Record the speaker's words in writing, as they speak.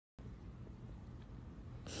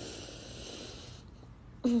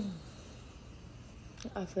I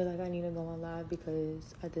feel like I need to go on live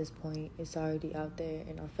because at this point it's already out there,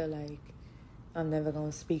 and I feel like I'm never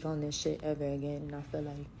gonna speak on this shit ever again, and I feel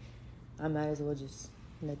like I might as well just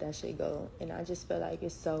let that shit go. And I just feel like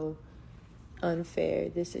it's so unfair,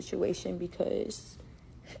 this situation, because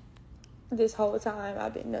this whole time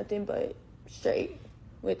I've been nothing but straight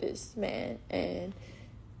with this man, and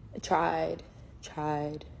tried,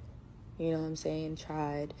 you know what I'm saying,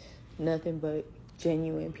 tried nothing but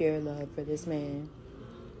genuine, pure love for this man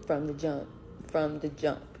from the jump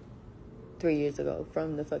 3 years ago,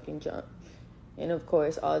 from the fucking jump. And of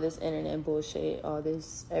course, all this internet bullshit, all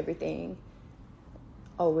this everything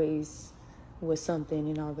always was something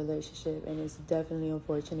in our relationship, and it's definitely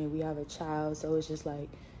unfortunate. We have a child, so it's just like,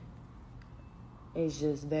 it's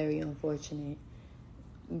just very unfortunate.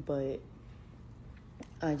 But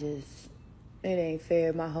it ain't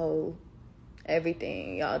fair. My whole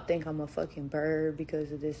everything, y'all think I'm a fucking bird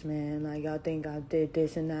because of this man. Like, y'all think I did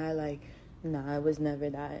this and that. Like, nah, it was never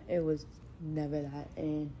that. It was never that.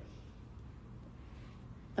 And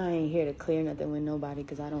I ain't here to clear nothing with nobody,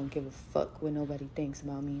 because I don't give a fuck what nobody thinks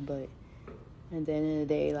about me. But at the end of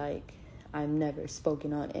the day, like, I've never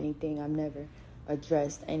spoken on anything. I've never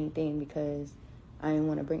addressed anything because I didn't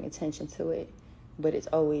want to bring attention to it. But it's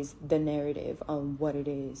always the narrative on what it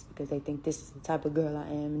is, because they think this is the type of girl I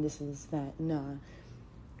am and this is that. Nah.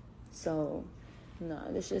 So,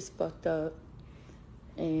 nah, this shit's fucked up.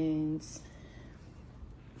 And,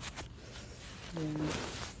 yeah.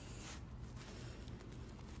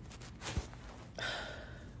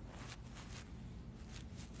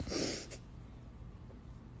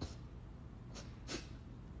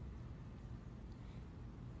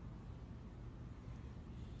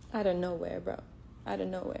 Out of nowhere, bro. Out of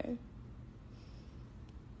nowhere.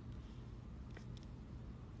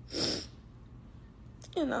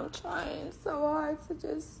 And I'm trying so hard to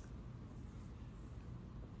just...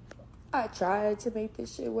 I tried to make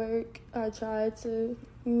this shit work. I tried to,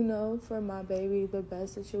 for my baby, the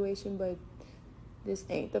best situation, but this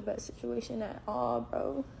ain't the best situation at all,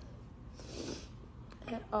 bro.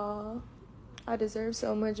 At all. I deserve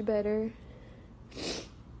so much better.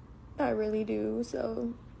 I really do.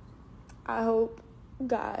 So I hope,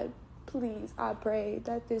 God, please, I pray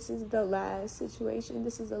that this is the last situation.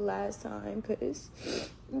 This is the last time, because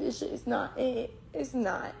this shit is not it. It's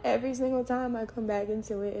not. Every single time I come back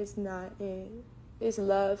into it, it's not it. It's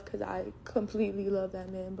love, because I completely love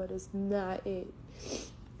that man, but it's not it.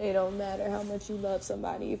 It don't matter how much you love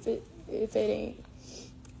somebody. If it ain't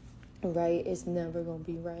right, it's never gonna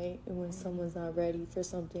be right. And when someone's not ready for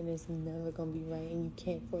something, it's never gonna be right. And you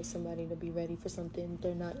can't force somebody to be ready for something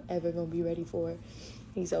they're not ever gonna be ready for.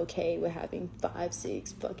 He's okay with having 5,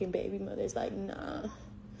 6 fucking baby mothers. Like, nah,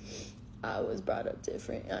 I was brought up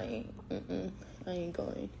different. I ain't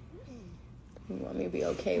going. You want me to be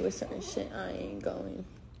okay with certain shit? I ain't going.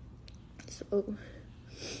 So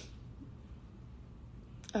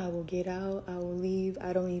I will get out. I will leave.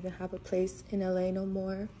 I don't even have a place in LA no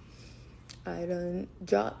more. I done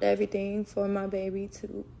dropped everything for my baby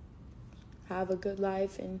to have a good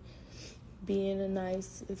life and be in a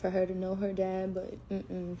nice, for her to know her dad, but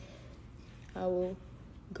I will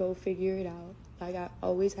go figure it out like I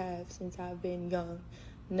always have since I've been young.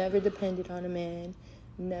 Never depended on a man,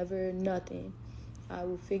 never nothing. I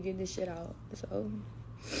will figure this shit out. So,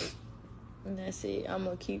 and that's it.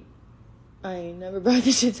 I ain't never brought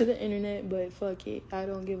this shit to the internet, but fuck it. I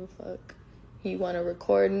don't give a fuck. You want to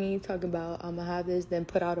record me talking about I'm going to have this, then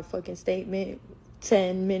put out a fucking statement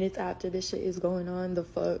 10 minutes after this shit is going on? The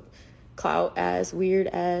fuck? Clout ass, weird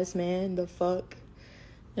ass, man. The fuck?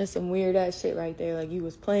 That's some weird ass shit right there. Like, you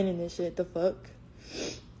was planning this shit. The fuck?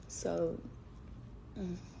 So,